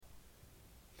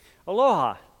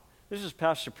Aloha, this is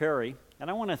Pastor Perry, and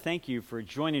I want to thank you for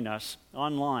joining us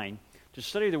online to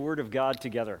study the Word of God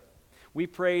together. We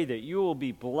pray that you will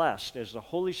be blessed as the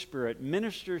Holy Spirit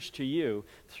ministers to you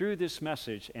through this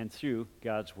message and through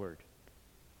God's Word.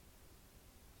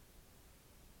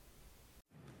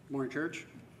 Good morning, church.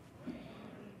 All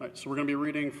right, so we're going to be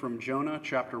reading from Jonah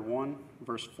chapter 1,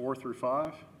 verse 4 through 5.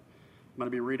 I'm going to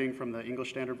be reading from the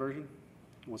English Standard Version.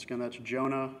 Once again, that's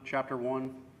Jonah chapter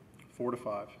 1, 4 to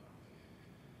 5.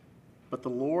 But the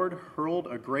Lord hurled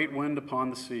a great wind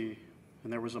upon the sea,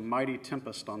 and there was a mighty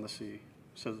tempest on the sea,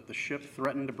 so that the ship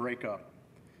threatened to break up.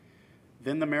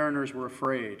 Then the mariners were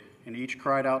afraid, and each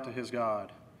cried out to his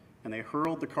God, and they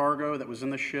hurled the cargo that was in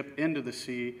the ship into the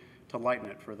sea to lighten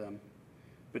it for them.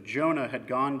 But Jonah had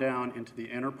gone down into the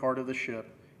inner part of the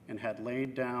ship and had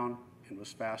laid down and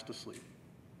was fast asleep.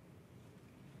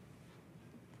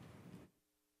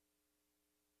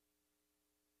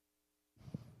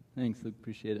 Thanks, Luke.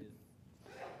 Appreciate it.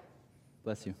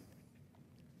 Bless you.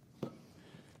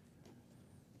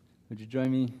 Would you join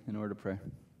me in order to pray?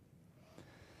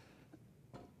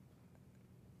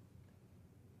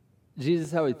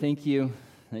 Jesus, how we thank you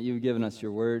that you've given us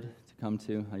your word to come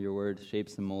to, how your word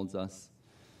shapes and molds us.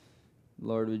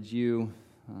 Lord, would you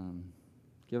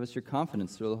give us your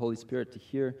confidence through the Holy Spirit to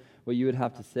hear what you would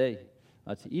have to say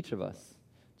to each of us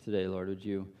today. Lord, would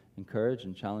you encourage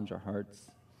and challenge our hearts?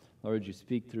 Lord, would you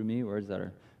speak through me words that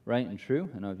are right and true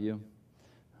and of you?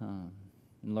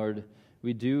 And Lord,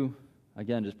 we do,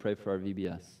 again, just pray for our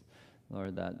VBS.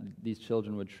 Lord, that these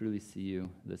children would truly see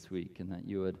you this week and that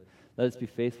you would let us be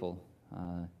faithful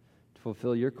to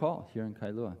fulfill your call here in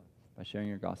Kailua by sharing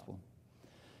your gospel.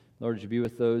 Lord, would you be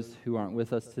with those who aren't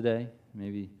with us today,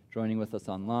 maybe joining with us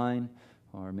online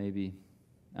or maybe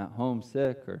at home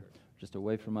sick or just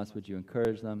away from us. Would you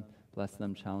encourage them, bless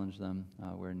them, challenge them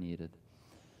where needed.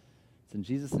 It's in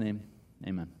Jesus' name,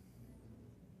 amen.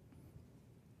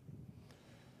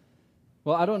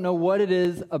 Well, I don't know what it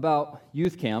is about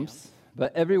youth camps,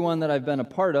 but everyone that I've been a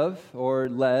part of or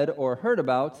led or heard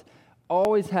about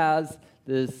always has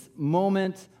this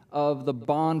moment of the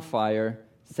bonfire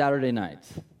Saturday night.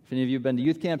 If any of you have been to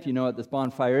youth camp, you know what this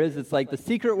bonfire is. It's like the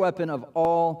secret weapon of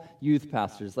all youth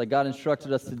pastors. Like God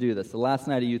instructed us to do this the last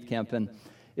night of youth camp. And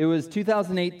it was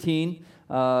 2018,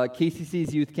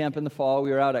 KCC's youth camp in the fall. We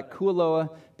were out at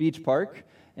Kualoa Beach Park,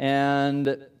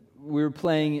 and we were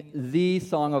playing the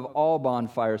song of all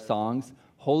bonfire songs,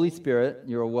 Holy Spirit.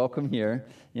 You're welcome here.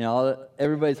 You know,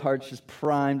 everybody's heart's just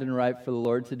primed and ripe for the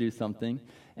Lord to do something.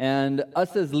 And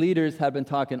us as leaders have been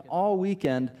talking all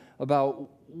weekend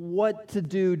about what to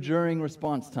do during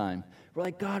response time. We're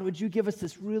like, God, would you give us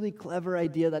this really clever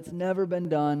idea that's never been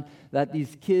done, that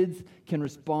these kids can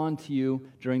respond to you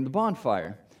during the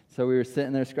bonfire? So we were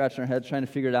sitting there scratching our heads trying to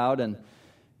figure it out, and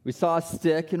we saw a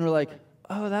stick, and we're like,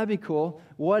 oh, that'd be cool.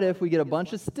 What if we get a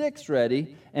bunch of sticks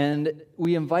ready, and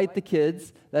we invite the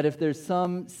kids that if there's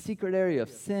some secret area of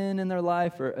sin in their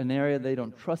life or an area they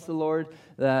don't trust the Lord,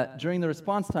 that during the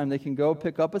response time they can go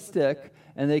pick up a stick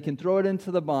and they can throw it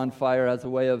into the bonfire as a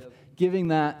way of giving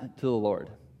that to the Lord.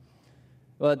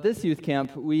 Well, at this youth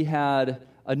camp, we had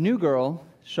a new girl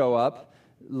show up.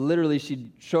 Literally,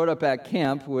 she showed up at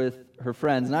camp with her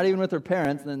friends, not even with her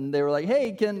parents, and they were like,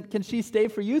 hey, can she stay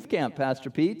for youth camp, Pastor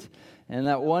Pete? And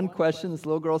that one question, this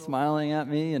little girl smiling at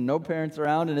me and no parents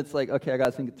around, and it's like, okay, I got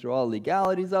to think through all the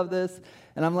legalities of this.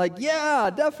 And I'm like, yeah,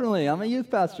 definitely. I'm a youth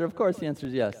pastor. Of course, the answer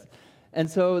is yes. And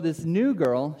so this new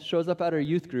girl shows up at our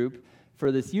youth group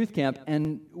for this youth camp,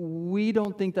 and we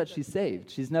don't think that she's saved.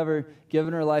 She's never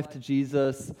given her life to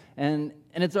Jesus, and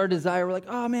it's our desire. We're like,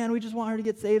 oh, man, we just want her to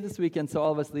get saved this weekend. So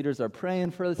all of us leaders are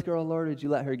praying for this girl. Lord, would you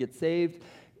let her get saved?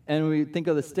 And we think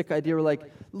of the stick idea. We're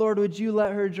like, Lord, would you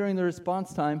let her during the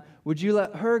response time, would you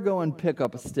let her go and pick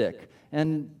up a stick?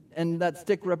 And that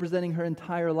stick representing her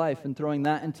entire life and throwing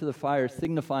that into the fire,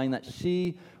 signifying that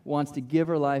she wants to give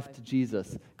her life to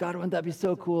Jesus. God, wouldn't that be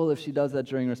so cool if she does that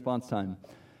during response time?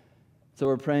 So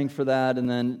we're praying for that, and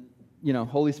then,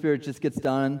 Holy Spirit just gets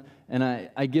done, and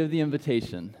I give the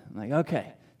invitation. I'm like,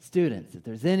 okay, students, if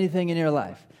there's anything in your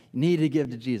life you need to give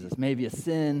to Jesus, maybe a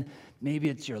sin, maybe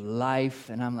it's your life,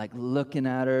 and I'm like looking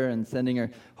at her and sending her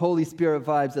Holy Spirit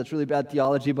vibes. That's really bad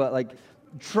theology, but like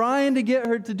trying to get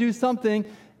her to do something.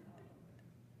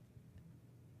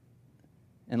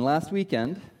 And last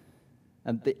weekend,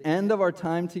 at the end of our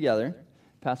time together,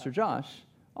 Pastor Josh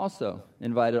also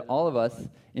invited all of us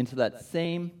into that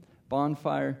same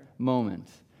bonfire moment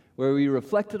where we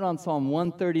reflected on Psalm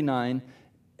 139,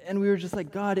 and we were just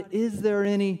like, God, is there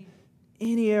any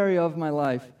area of my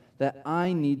life that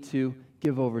I need to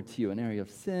give over to you, an area of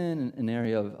sin, an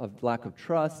area of lack of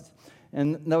trust?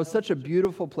 And that was such a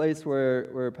beautiful place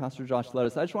where Pastor Josh led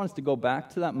us. I just want us to go back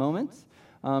to that moment.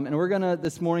 And we're going to,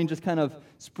 this morning, just kind of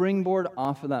springboard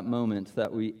off of that moment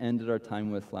that we ended our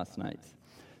time with last night.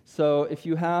 So if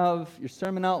you have your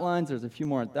sermon outlines, there's a few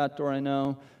more at that door, I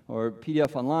know, or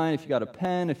PDF online, if you got a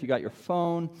pen, if you got your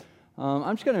phone.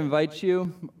 I'm just going to invite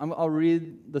you. I'll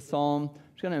read the psalm. I'm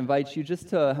just going to invite you just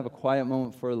to have a quiet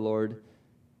moment for the Lord.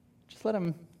 Just let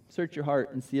him search your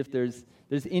heart and see if there's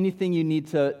anything you need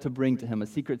to bring to him, a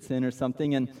secret sin or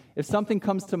something. And if something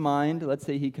comes to mind, let's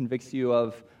say he convicts you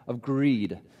of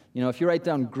greed. You know, if you write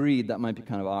down greed, that might be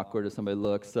kind of awkward if somebody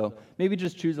looks. So maybe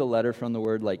just choose a letter from the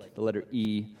word, like the letter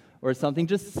E or something,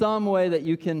 just some way that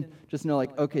you can just know,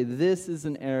 like, okay, this is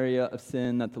an area of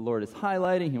sin that the Lord is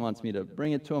highlighting. He wants me to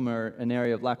bring it to him, or an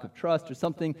area of lack of trust or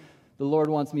something the Lord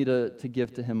wants me to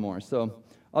give to him more. So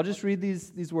I'll just read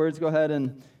these words. Go ahead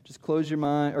and just close your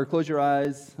mind or close your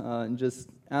eyes and just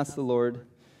ask the Lord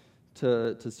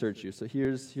to search you. So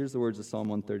here's the words of Psalm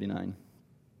 139.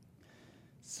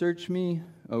 Search me,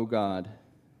 O God,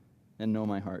 and know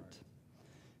my heart.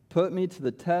 Put me to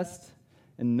the test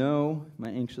and know my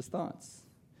anxious thoughts,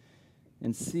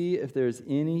 and see if there is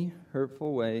any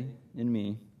hurtful way in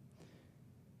me,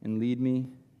 and lead me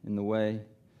in the way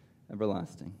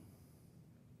everlasting.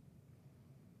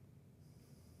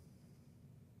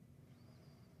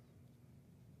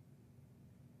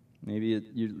 Maybe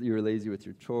you're lazy with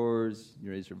your chores,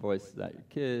 you raise your voice at your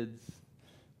kids,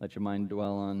 let your mind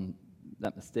dwell on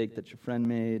that mistake that your friend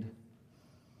made.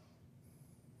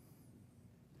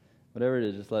 Whatever it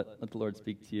is, just let the Lord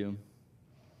speak to you.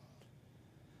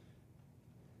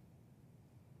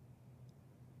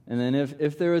 And then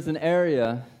if there is an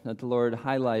area that the Lord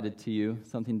highlighted to you,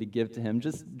 something to give to him,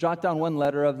 just jot down one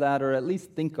letter of that, or at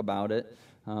least think about it.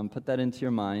 Put that into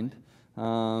your mind.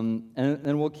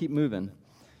 And we'll keep moving.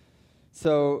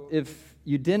 So if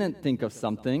you didn't think of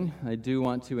something, I do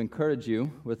want to encourage you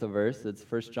with a verse. It's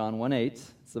 1 John 1:8.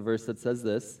 It's the verse that says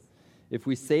this: if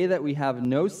we say that we have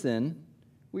no sin,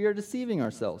 we are deceiving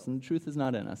ourselves, and the truth is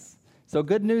not in us. So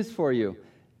good news for you.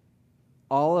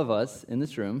 All of us in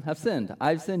this room have sinned.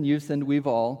 I've sinned, you've sinned, we've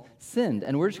all sinned.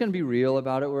 And we're just going to be real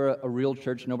about it. We're a real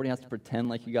church. Nobody has to pretend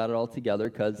like you got it all together,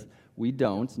 because we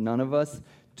don't. None of us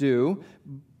do.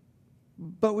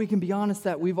 But we can be honest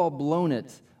that we've all blown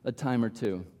it a time or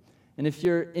two. And if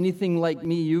you're anything like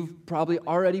me, you've probably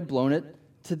already blown it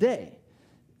today.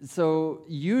 So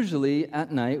usually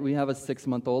at night, we have a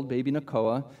 6-month-old baby,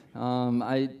 Nakoa.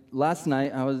 Last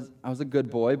night, I was a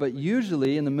good boy, but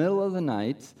usually in the middle of the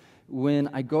night, when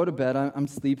I go to bed, I'm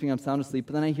sleeping, I'm sound asleep,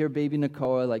 but then I hear baby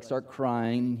Nakoa start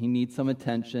crying. He needs some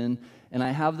attention, and I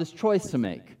have this choice to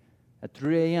make at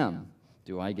 3 a.m.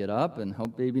 Do I get up and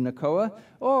help baby Nakoa,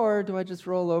 or do I just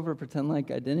roll over, pretend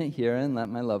like I didn't hear, and let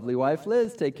my lovely wife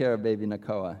Liz take care of baby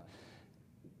Nakoa?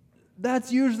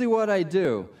 That's usually what I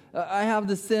do. I have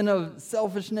the sin of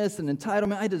selfishness and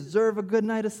entitlement. I deserve a good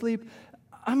night of sleep.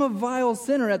 I'm a vile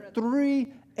sinner at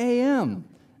 3 a.m.,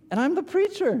 and I'm the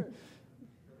preacher.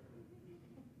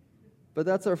 But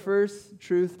that's our first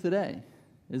truth today,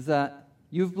 is that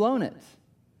you've blown it.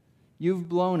 You've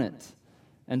blown it,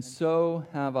 and so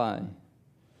have I.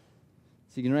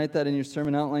 So you can write that in your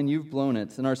sermon outline, you've blown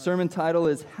it. And our sermon title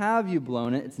is, Have You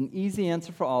Blown It? It's an easy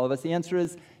answer for all of us. The answer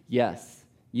is yes,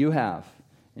 you have.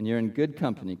 And you're in good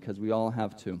company, because we all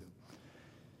have too.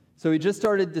 So we just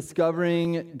started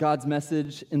discovering God's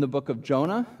message in the book of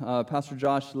Jonah. Pastor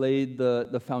Josh laid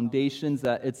the foundations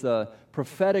that it's a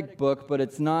prophetic book, but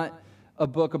it's not a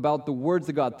book about the words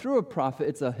of God through a prophet.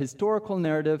 It's a historical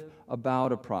narrative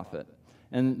about a prophet.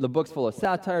 And the book's full of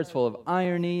satire, it's full of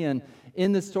irony, and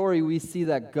in the story we see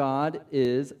that God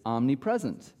is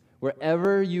omnipresent.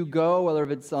 Wherever you go, whether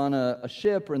it's on a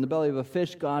ship or in the belly of a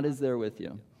fish, God is there with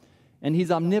you. And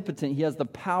he's omnipotent. He has the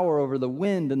power over the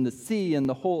wind and the sea and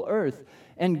the whole earth.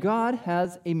 And God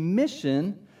has a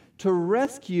mission to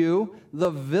rescue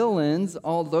the villains,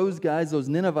 all those guys, those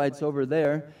Ninevites over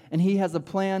there. And he has a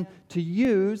plan to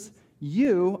use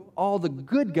you, all the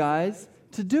good guys,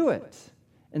 to do it.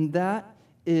 And that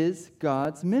is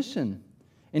God's mission.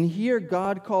 And here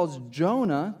God calls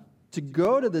Jonah to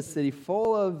go to the city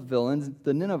full of villains,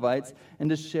 the Ninevites, and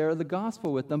to share the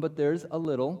gospel with them. But there's a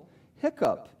little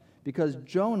hiccup, because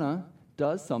Jonah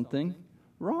does something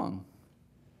wrong.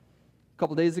 A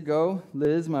couple days ago,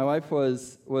 Liz, my wife,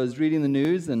 was reading the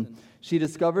news, and she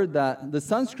discovered that the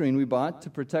sunscreen we bought to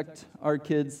protect our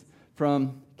kids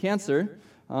from cancer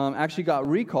actually got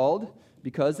recalled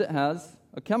because it has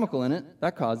a chemical in it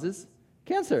that causes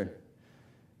cancer.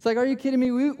 It's like, are you kidding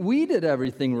me? We did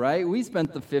everything right. We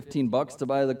spent the $15 to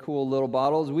buy the cool little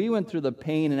bottles. We went through the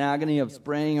pain and agony of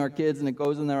spraying our kids, and it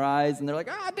goes in their eyes, and they're like,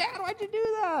 Dad, why'd you do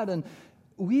that? And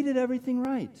we did everything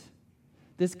right.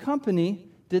 This company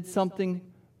did something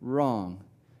wrong,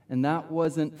 and that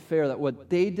wasn't fair. That what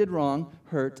they did wrong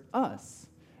hurt us.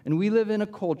 And we live in a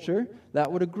culture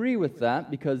that would agree with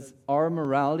that, because our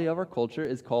morality of our culture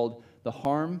is called the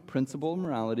harm principle of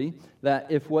morality, that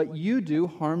if what you do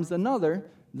harms another,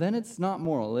 then it's not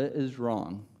moral, it is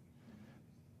wrong.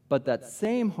 But that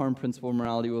same harm principle of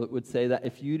morality would say that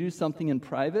if you do something in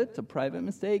private, a private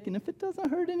mistake, and if it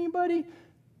doesn't hurt anybody,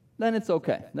 then it's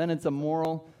okay. Then it's a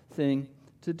moral thing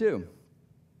to do.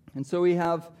 And so we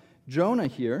have Jonah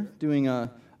here doing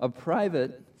a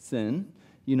private sin.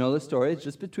 You know the story. It's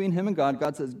just between him and God.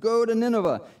 God says, go to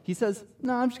Nineveh. He says,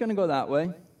 no, I'm just going to go that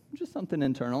way. Just something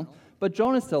internal. But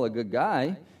Jonah's still a good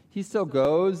guy. He still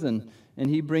goes and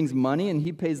he brings money and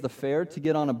he pays the fare to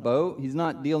get on a boat. He's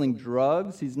not dealing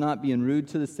drugs. He's not being rude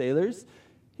to the sailors.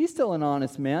 He's still an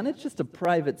honest man. It's just a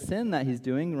private sin that he's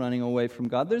doing, running away from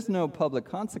God. There's no public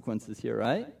consequences here,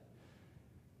 right?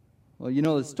 Well, you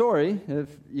know the story. If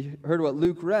you heard what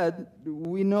Luke read,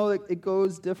 we know that it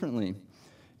goes differently.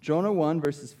 Jonah 1,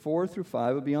 verses 4 through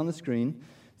 5 will be on the screen.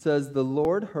 It says, the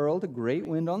Lord hurled a great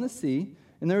wind on the sea,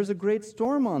 and there was a great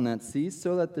storm on that sea,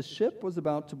 so that the ship was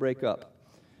about to break up.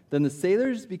 Then the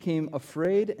sailors became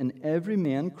afraid, and every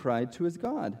man cried to his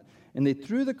God. And they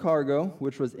threw the cargo,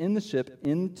 which was in the ship,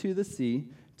 into the sea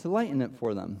to lighten it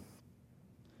for them.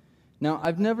 Now,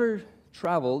 I've never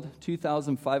traveled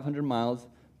 2,500 miles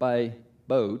by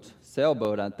boat,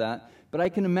 sailboat at that, but I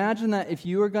can imagine that if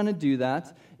you were going to do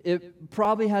that, it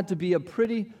probably had to be a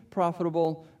pretty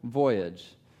profitable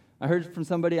voyage. I heard from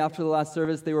somebody after the last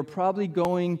service, they were probably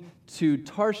going to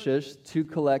Tarshish to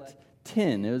collect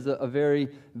tin. It was a very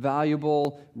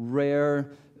valuable,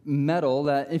 rare metal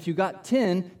that if you got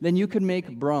tin, then you could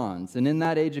make bronze. And in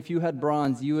that age, if you had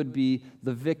bronze, you would be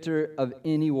the victor of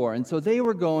any war. And so they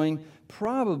were going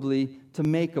probably to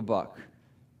make a buck.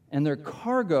 And their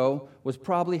cargo was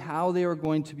probably how they were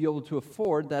going to be able to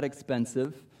afford that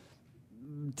expensive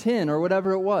tin or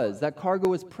whatever it was. That cargo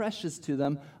was precious to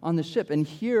them on the ship. And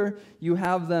here you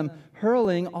have them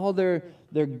hurling all their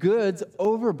goods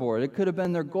overboard. It could have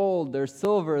been their gold, their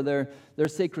silver, their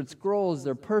sacred scrolls,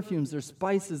 their perfumes, their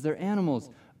spices, their animals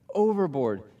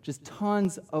overboard. Just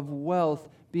tons of wealth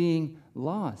being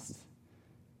lost.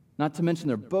 Not to mention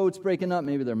their boats breaking up,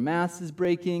 maybe their masts is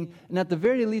breaking, and at the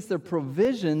very least their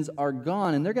provisions are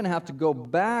gone, and they're going to have to go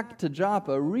back to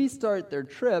Joppa, restart their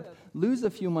trip, lose a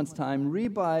few months' time,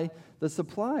 rebuy the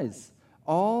supplies.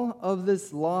 All of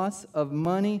this loss of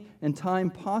money and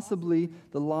time, possibly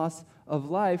the loss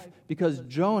of life, because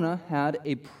Jonah had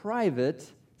a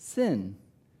private sin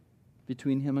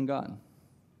between him and God.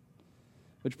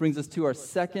 Which brings us to our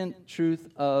second truth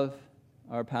of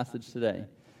our passage today.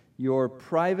 Your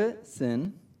private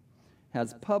sin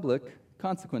has public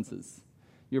consequences.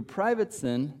 Your private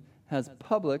sin has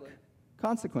public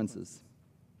consequences.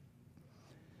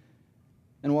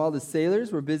 And while the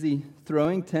sailors were busy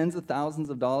throwing tens of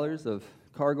thousands of dollars of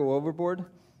cargo overboard,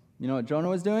 you know what Jonah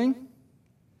was doing?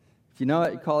 If you know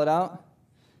it, you call it out.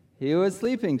 He was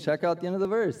sleeping. Check out the end of the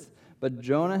verse. But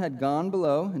Jonah had gone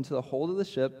below into the hold of the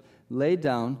ship, laid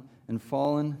down, and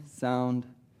fallen sound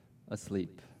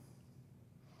asleep.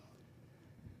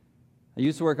 I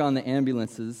used to work on the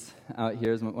ambulances out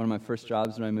here. It was one of my first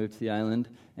jobs when I moved to the island.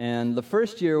 And the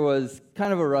first year was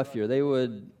kind of a rough year. They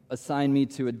would assign me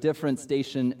to a different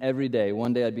station every day.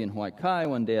 One day I'd be in Hawaii Kai,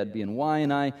 one day I'd be in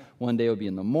Waianae, one day it would be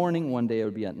in the morning, one day it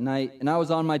would be at night. And I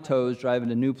was on my toes driving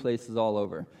to new places all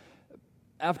over.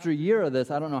 After a year of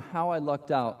this, I don't know how I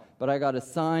lucked out, but I got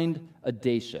assigned a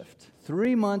day shift.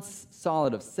 3 months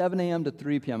solid of 7 a.m. to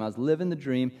 3 p.m. I was living the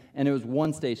dream, and it was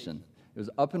one station. It was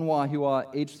up in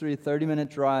Wahiawa, H3, 30-minute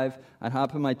drive. I'd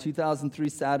hop in my 2003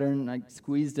 Saturn, I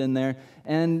squeezed in there,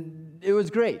 and it was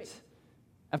great.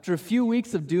 After a few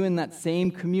weeks of doing that same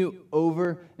commute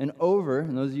over and over,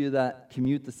 and those of you that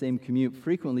commute the same commute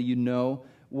frequently, you know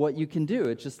what you can do.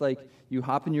 It's just like you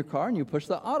hop in your car and you push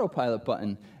the autopilot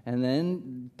button, and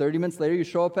then 30 minutes later you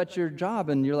show up at your job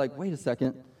and you're like, wait a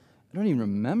second, I don't even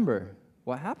remember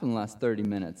what happened the last 30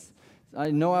 minutes.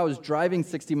 I know I was driving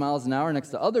 60 miles an hour next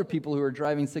to other people who were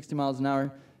driving 60 miles an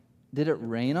hour. Did it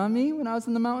rain on me when I was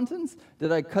in the mountains?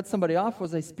 Did I cut somebody off?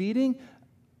 Was I speeding?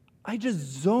 I just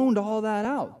zoned all that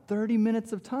out. 30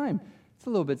 minutes of time. It's a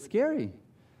little bit scary.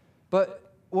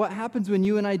 But what happens when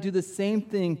you and I do the same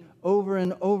thing over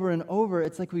and over and over?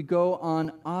 It's like we go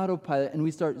on autopilot and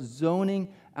we start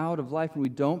zoning out of life and we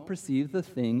don't perceive the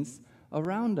things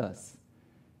around us.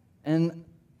 And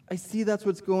I see that's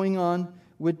what's going on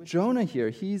with Jonah here.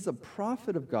 He's a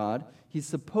prophet of God. He's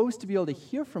supposed to be able to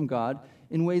hear from God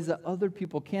in ways that other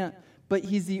people can't. But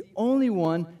he's the only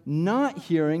one not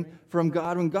hearing from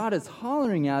God when God is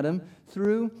hollering at him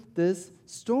through this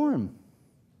storm.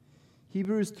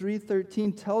 Hebrews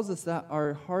 3:13 tells us that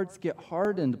our hearts get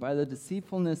hardened by the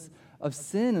deceitfulness of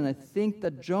sin. And I think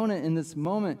that Jonah in this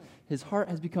moment, his heart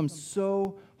has become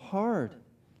so hard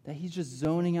that he's just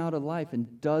zoning out of life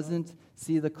and doesn't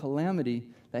see the calamity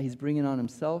that he's bringing on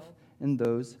himself and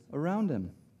those around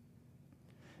him.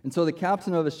 And so the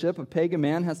captain of a ship, a pagan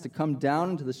man, has to come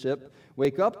down into the ship,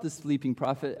 wake up the sleeping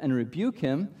prophet, and rebuke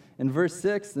him. In verse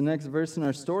 6, the next verse in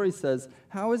our story says,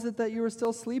 "How is it that you are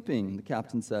still sleeping?" The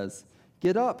captain says,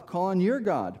 "Get up, call on your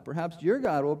God. Perhaps your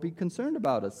God will be concerned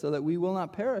about us so that we will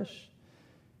not perish."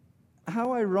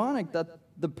 How ironic that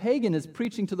the pagan is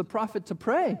preaching to the prophet to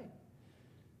pray.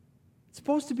 It's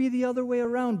supposed to be the other way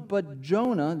around, but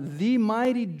Jonah, the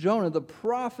mighty Jonah, the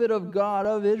prophet of God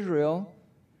of Israel,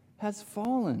 has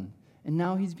fallen, and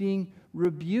now he's being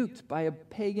rebuked by a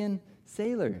pagan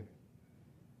sailor.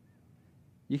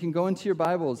 You can go into your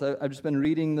Bibles. I've just been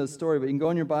reading the story, but you can go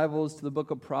in your Bibles to the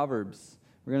book of Proverbs.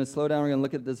 We're going to slow down. We're going to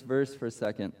look at this verse for a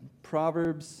second.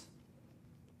 Proverbs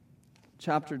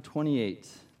chapter 28.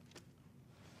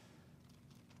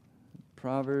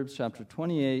 Proverbs chapter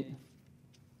 28.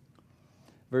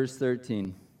 Verse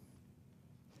 13.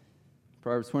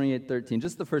 Proverbs 28:13.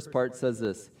 Just the first part says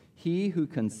this: "He who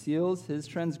conceals his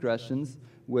transgressions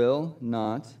will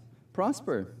not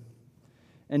prosper."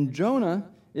 And Jonah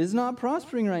is not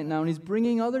prospering right now, and he's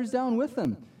bringing others down with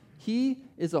him. He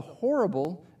is a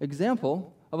horrible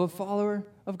example of a follower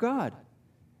of God.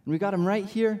 And we got him right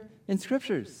here in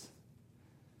Scriptures.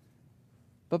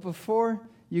 But before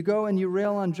you go and you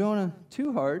rail on Jonah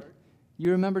too hard, you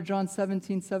remember John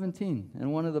 17:17,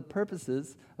 and one of the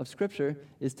purposes of Scripture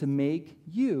is to make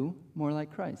you more like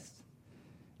Christ.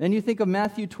 Then you think of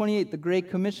Matthew 28, the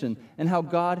Great Commission, and how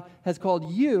God has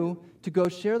called you to go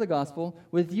share the gospel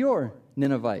with your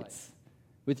Ninevites,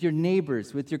 with your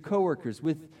neighbors, with your coworkers,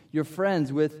 with your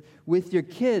friends, with your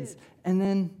kids. And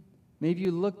then maybe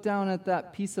you look down at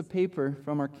that piece of paper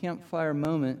from our campfire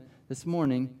moment this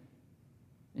morning,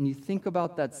 and you think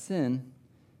about that sin.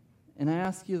 And I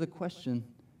ask you the question,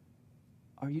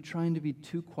 are you trying to be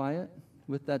too quiet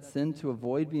with that sin to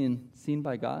avoid being seen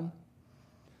by God?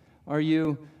 Are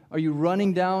you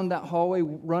running down that hallway,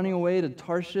 running away to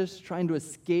Tarshish, trying to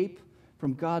escape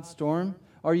from God's storm?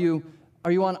 Are you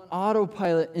on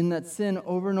autopilot in that sin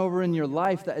over and over in your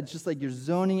life that it's just like you're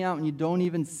zoning out and you don't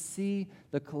even see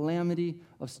the calamity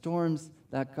of storms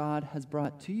that God has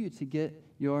brought to you to get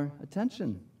your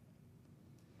attention?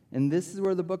 And this is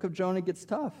where the book of Jonah gets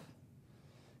tough.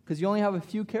 Because you only have a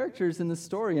few characters in the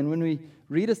story, and when we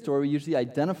read a story, we usually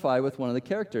identify with one of the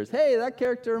characters. Hey, that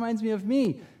character reminds me of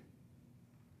me.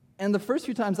 And the first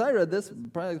few times I read this,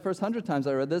 probably the first 100 times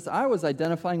I read this, I was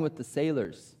identifying with the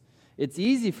sailors. It's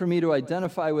easy for me to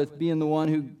identify with being the one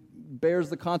who bears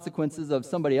the consequences of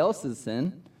somebody else's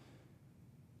sin.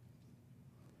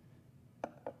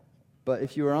 But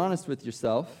if you were honest with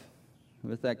yourself,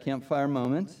 with that campfire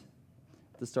moment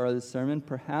at the start of this sermon,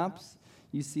 perhaps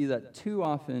you see that too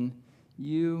often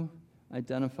you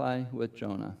identify with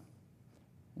Jonah,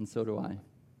 and so do I.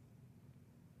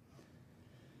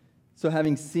 So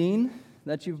having seen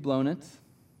that you've blown it,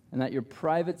 and that your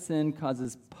private sin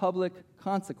causes public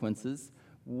consequences,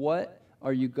 what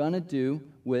are you going to do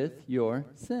with your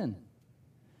sin?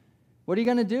 What are you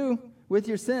going to do with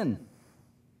your sin?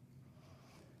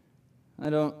 I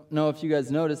don't know if you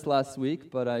guys noticed last week,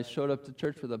 but I showed up to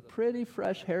church with a pretty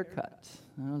fresh haircut.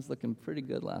 I was looking pretty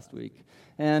good last week.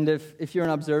 And if you're an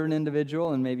observant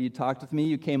individual and maybe you talked with me,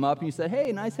 you came up and you said,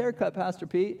 "Hey, nice haircut, Pastor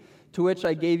Pete," to which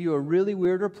I gave you a really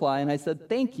weird reply, and I said,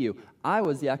 "Thank you. I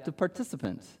was the active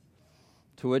participant."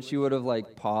 To which you would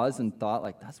have paused and thought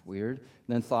that's weird, and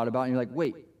then thought about it, and you're like,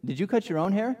 "Wait, did you cut your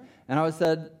own hair?" And I would have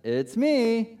said, "It's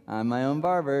me. I'm my own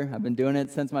barber. I've been doing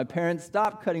it since my parents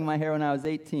stopped cutting my hair when I was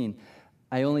 18.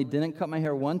 I only didn't cut my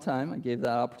hair one time. I gave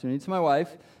that opportunity to my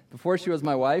wife before she was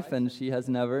my wife, and she has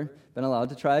never been allowed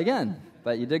to try again.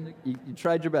 But you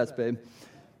tried your best, babe.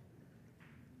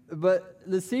 But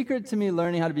the secret to me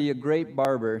learning how to be a great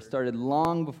barber started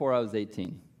long before I was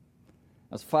 18.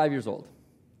 I was 5 years old.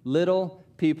 Little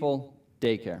People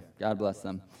Daycare. God bless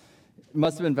them. It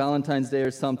must have been Valentine's Day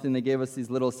or something. They gave us these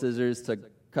little scissors to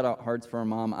cut out hearts for our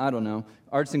mom. I don't know.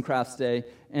 Arts and Crafts Day.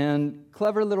 And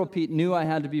clever little Pete knew I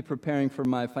had to be preparing for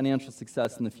my financial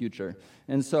success in the future.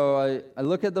 And so I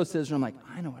look at those scissors and I'm like,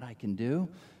 I know what I can do.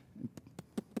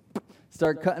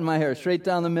 Start cutting my hair straight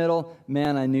down the middle.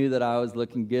 Man, I knew that I was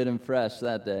looking good and fresh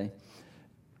that day.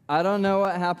 I don't know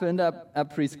what happened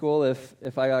at preschool,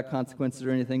 if I got consequences or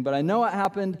anything, but I know what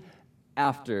happened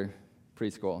after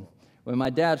preschool. When my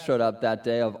dad showed up that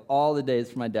day, of all the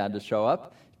days for my dad to show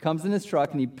up, he comes in his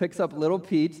truck and he picks up little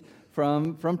Pete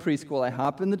from preschool. I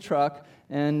hop in the truck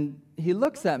and he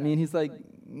looks at me and he's like,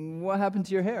 "What happened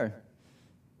to your hair?"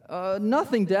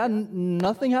 Nothing, Dad.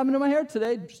 Nothing happened to my hair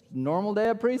today. Just normal day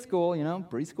at preschool,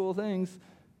 preschool things.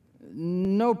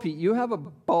 "No, Pete, you have a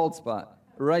bald spot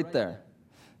right there."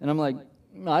 And I'm like,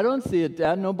 "I don't see it,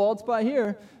 Dad. No bald spot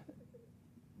here."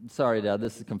 Sorry, Dad,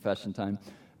 this is confession time.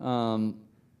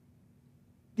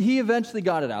 He eventually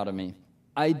got it out of me.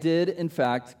 I did, in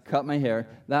fact, cut my hair.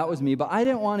 That was me, but I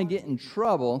didn't want to get in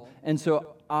trouble, and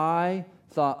so I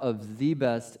thought of the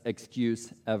best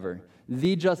excuse ever.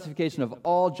 The justification of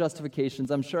all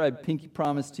justifications. I'm sure I pinky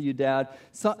promised to you, Dad.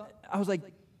 So I was like,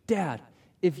 "Dad,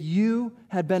 if you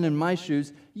had been in my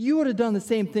shoes, you would have done the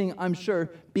same thing, I'm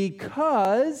sure,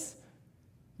 because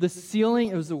the ceiling,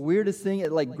 it was the weirdest thing.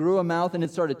 It grew a mouth and it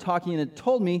started talking and it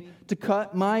told me to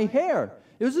cut my hair.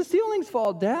 It was the ceiling's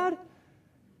fault, Dad."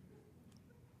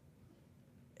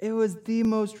 It was the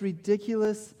most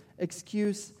ridiculous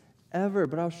excuse ever,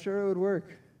 but I was sure it would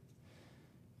work.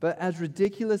 But as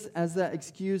ridiculous as that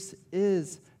excuse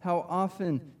is, how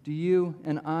often do you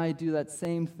and I do that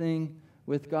same thing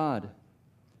with God?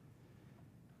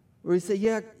 Where we say,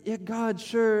 yeah, God,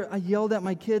 sure, I yelled at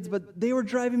my kids, but they were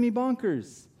driving me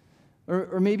bonkers.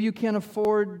 Or maybe you can't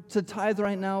afford to tithe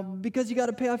right now because you got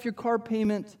to pay off your car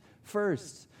payment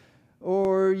first.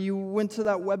 Or you went to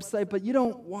that website, but you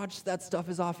don't watch that stuff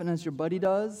as often as your buddy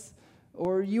does.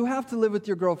 Or you have to live with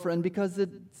your girlfriend because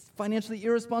it's financially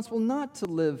irresponsible not to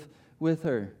live with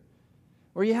her.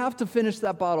 Or you have to finish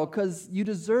that bottle because you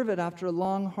deserve it after a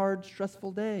long, hard,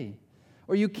 stressful day.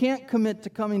 Or you can't commit to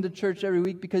coming to church every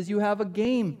week because you have a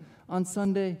game on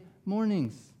Sunday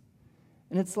mornings.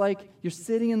 And it's like you're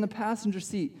sitting in the passenger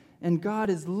seat and God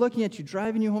is looking at you,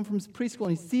 driving you home from preschool,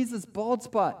 and he sees this bald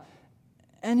spot.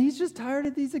 And he's just tired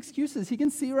of these excuses. He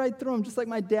can see right through them, just like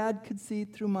my dad could see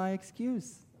through my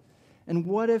excuse. And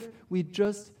what if we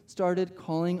just started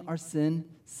calling our sin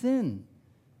sin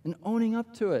and owning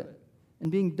up to it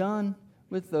and being done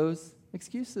with those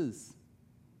excuses?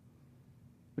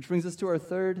 Which brings us to our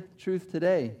third truth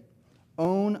today.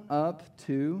 Own up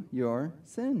to your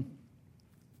sin.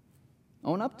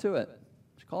 Own up to it.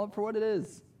 Just call it for what it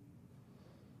is.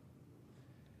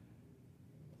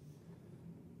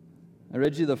 I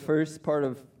read you the first part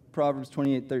of Proverbs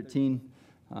 28:13.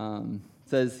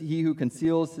 Says, "He who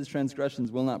conceals his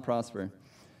transgressions will not prosper."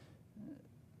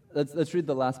 Let's read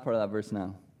the last part of that verse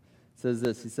now. It says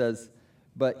this. He says,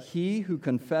 "But he who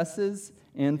confesses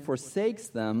and forsakes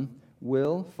them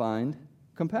will find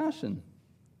compassion."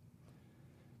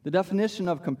 The definition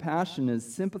of compassion is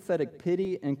sympathetic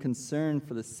pity and concern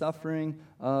for the suffering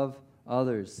of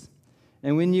others.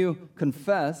 And when you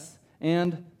confess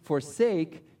and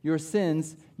forsake your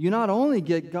sins, you not only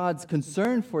get God's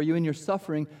concern for you in your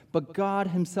suffering, but God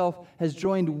himself has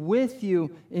joined with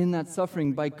you in that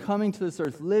suffering by coming to this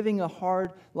earth, living a hard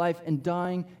life and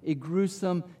dying a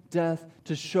gruesome death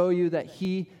to show you that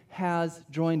he has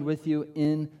joined with you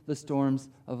in the storms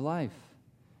of life.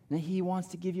 And that he wants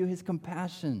to give you his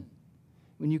compassion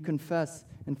when you confess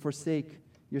and forsake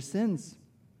your sins.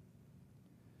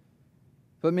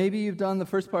 But maybe you've done the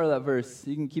first part of that verse.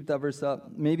 You can keep that verse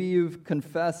up. Maybe you've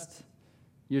confessed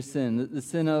your sin,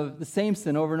 the same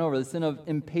sin over and over, the sin of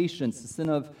impatience, the sin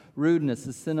of rudeness,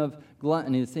 the sin of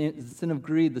gluttony, the sin of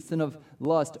greed, the sin of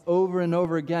lust over and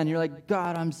over again. You're like,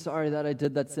 "God, I'm sorry that I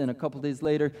did that sin." A couple days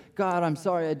later, "God, I'm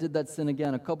sorry I did that sin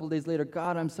again." A couple days later,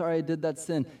 "God, I'm sorry I did that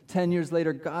sin." 10 years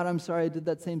later, "God, I'm sorry I did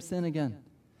that same sin again."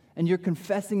 And you're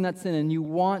confessing that sin, and you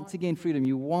want to gain freedom.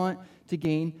 You want to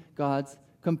gain God's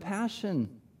compassion.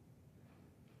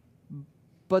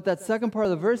 But that second part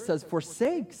of the verse says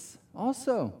forsakes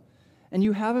also. And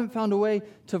you haven't found a way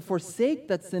to forsake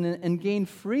that sin and gain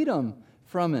freedom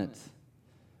from it.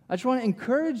 I just want to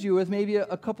encourage you with maybe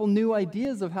a couple new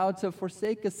ideas of how to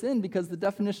forsake a sin, because the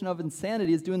definition of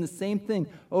insanity is doing the same thing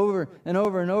over and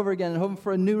over and over again and hoping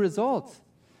for a new result.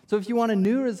 So if you want a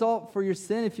new result for your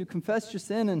sin, if you confess your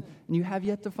sin and you have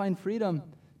yet to find freedom,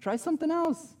 try something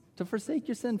else to forsake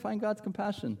your sin, find God's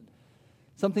compassion.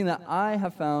 Something that I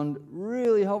have found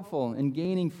really helpful in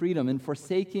gaining freedom, in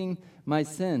forsaking my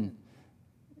sin,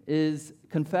 is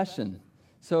confession.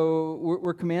 So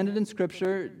we're commanded in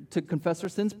Scripture to confess our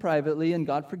sins privately, and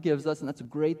God forgives us, and that's a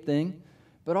great thing.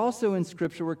 But also in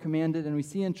Scripture, we're commanded, and we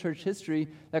see in church history,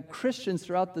 that Christians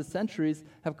throughout the centuries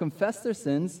have confessed their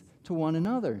sins to one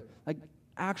another, like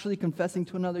actually confessing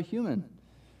to another human.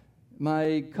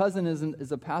 My cousin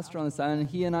is a pastor on this island, and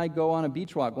he and I go on a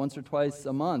beach walk once or twice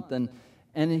a month,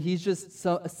 and he's just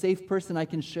a safe person I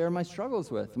can share my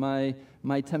struggles with, my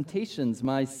temptations,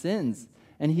 my sins,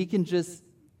 and he can just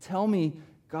tell me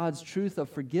God's truth of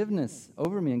forgiveness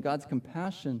over me and God's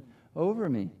compassion over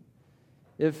me.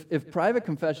 If private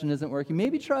confession isn't working,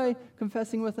 maybe try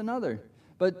confessing with another.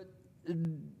 But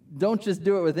don't just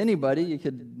do it with anybody. You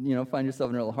could, find yourself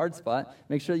in a real hard spot.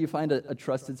 Make sure you find a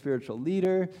trusted spiritual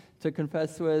leader to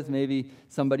confess with, maybe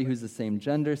somebody who's the same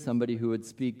gender, somebody who would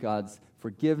speak God's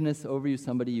forgiveness over you,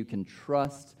 somebody you can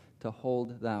trust to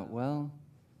hold that well.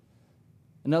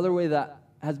 Another way that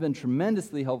has been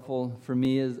tremendously helpful for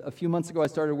me is a few months ago I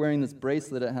started wearing this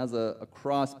bracelet. It has a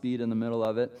cross bead in the middle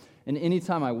of it. And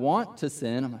anytime I want to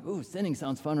sin, I'm like, ooh, sinning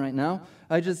sounds fun right now.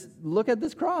 I just look at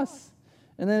this cross.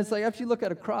 And then it's like, after you look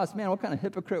at a cross, man, what kind of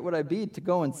hypocrite would I be to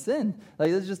go and sin?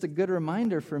 Like, this is just a good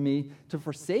reminder for me to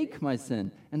forsake my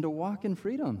sin and to walk in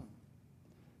freedom.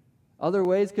 Other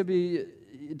ways could be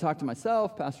talk to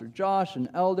myself, Pastor Josh, an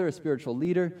elder, a spiritual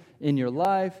leader in your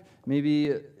life.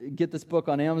 Maybe get this book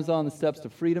on Amazon, The Steps to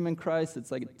Freedom in Christ.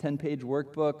 It's like a 10-page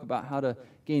workbook about how to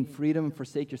gain freedom and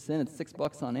forsake your sin. It's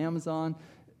 $6 on Amazon.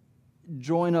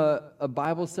 Join a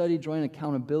Bible study, join an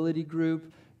accountability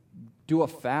group. Do a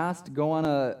fast, go on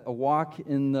a walk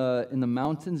in the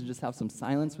mountains and just have some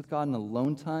silence with God and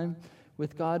alone time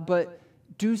with God. But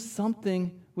do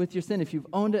something with your sin. If you've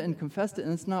owned it and confessed it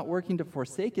and it's not working to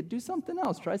forsake it, do something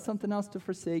else. Try something else to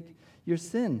forsake your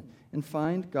sin and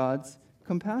find God's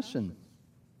compassion.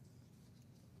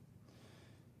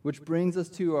 Which brings us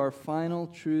to our final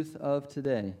truth of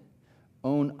today.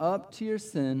 Own up to your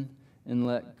sin and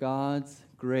let God's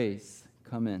grace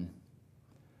come in.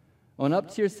 Own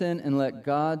up to your sin and let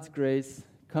God's grace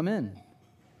come in.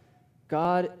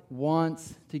 God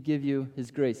wants to give you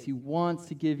His grace. He wants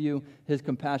to give you His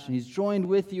compassion. He's joined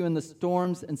with you in the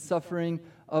storms and suffering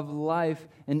of life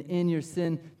and in your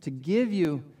sin to give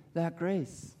you that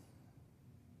grace.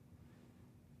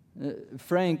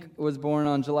 Frank was born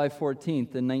on July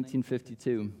 14th in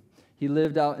 1952. He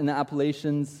lived out in the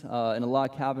Appalachians in a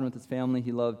log cabin with his family.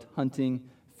 He loved hunting,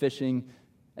 fishing.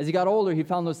 As he got older, he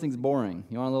found those things boring.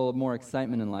 He wanted a little more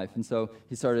excitement in life. And so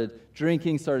he started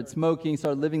drinking, started smoking,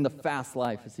 started living the fast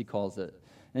life, as he calls it.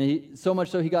 And so much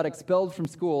so he got expelled from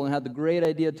school and had the great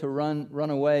idea to run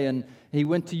away. And he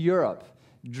went to Europe,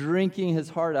 drinking his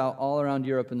heart out all around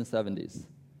Europe in the 70s.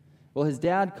 Well, his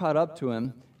dad caught up to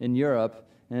him in Europe,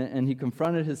 and he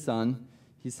confronted his son.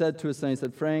 He said to his son, he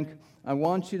said, "Frank, I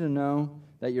want you to know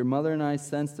that your mother and I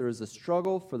sense there is a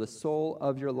struggle for the soul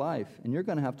of your life, and you're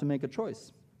going to have to make a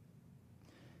choice."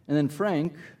 And then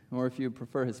Frank, or if you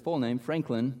prefer his full name,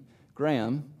 Franklin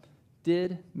Graham,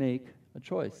 did make a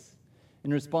choice.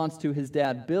 In response to his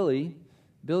dad, Billy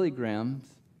Graham,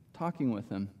 talking with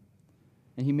him.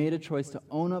 And he made a choice to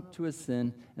own up to his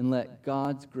sin and let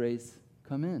God's grace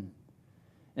come in.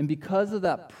 And because of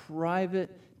that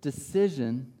private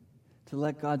decision to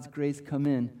let God's grace come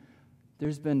in,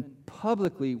 there's been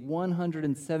publicly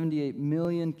 178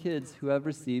 million kids who have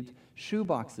received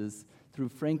shoeboxes through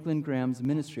Franklin Graham's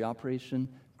ministry, Operation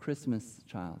Christmas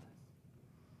Child.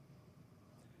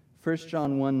 1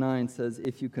 John 1:9 says,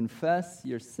 "If you confess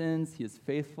your sins, He is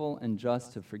faithful and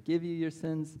just to forgive you your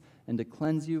sins and to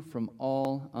cleanse you from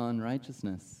all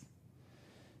unrighteousness."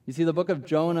 You see, the book of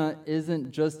Jonah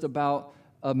isn't just about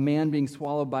a man being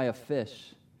swallowed by a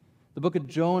fish. The book of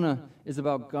Jonah is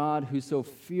about God who so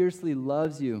fiercely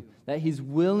loves you that He's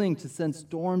willing to send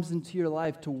storms into your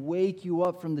life to wake you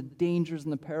up from the dangers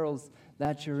and the perils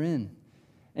that you're in.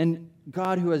 And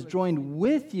God who has joined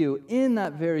with you in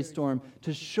that very storm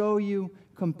to show you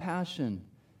compassion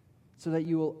so that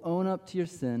you will own up to your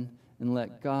sin and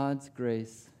let God's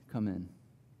grace come in.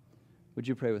 Would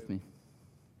you pray with me?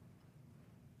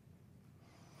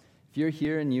 If you're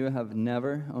here and you have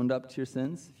never owned up to your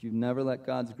sins, if you've never let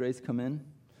God's grace come in,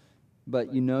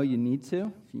 but you know you need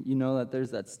to, if you know that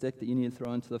there's that stick that you need to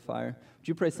throw into the fire, would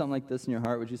you pray something like this in your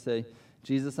heart? Would you say,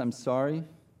 "Jesus, I'm sorry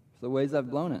for the ways I've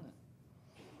blown it.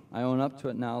 I own up to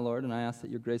it now, Lord, and I ask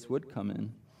that your grace would come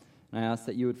in. And I ask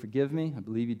that you would forgive me. I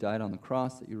believe you died on the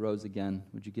cross, that you rose again.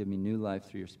 Would you give me new life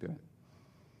through your Spirit?"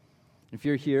 If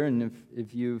you're here and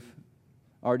if you've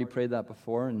already prayed that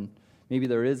before and maybe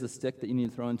there is a stick that you need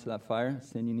to throw into that fire,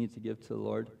 sin you need to give to the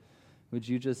Lord, would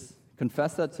you just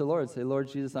confess that to the Lord? Say, "Lord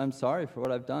Jesus, I'm sorry for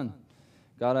what I've done.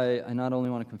 God, I not only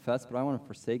want to confess, but I want to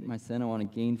forsake my sin. I want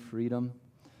to gain freedom.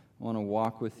 I want to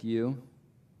walk with you.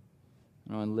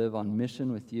 I want to live on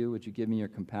mission with you. Would you give me your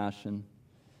compassion?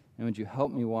 And would you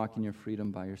help me walk in your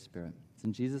freedom by your Spirit?" It's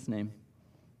in Jesus' name,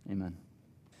 amen.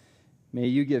 May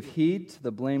you give heed to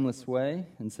the blameless way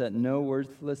and set no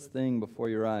worthless thing before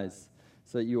your eyes,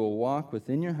 so that you will walk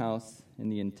within your house in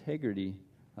the integrity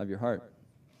of your heart.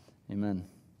 Amen.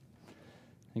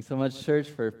 Thanks so much, church,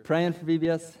 for praying for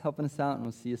VBS, helping us out, and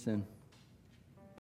we'll see you soon.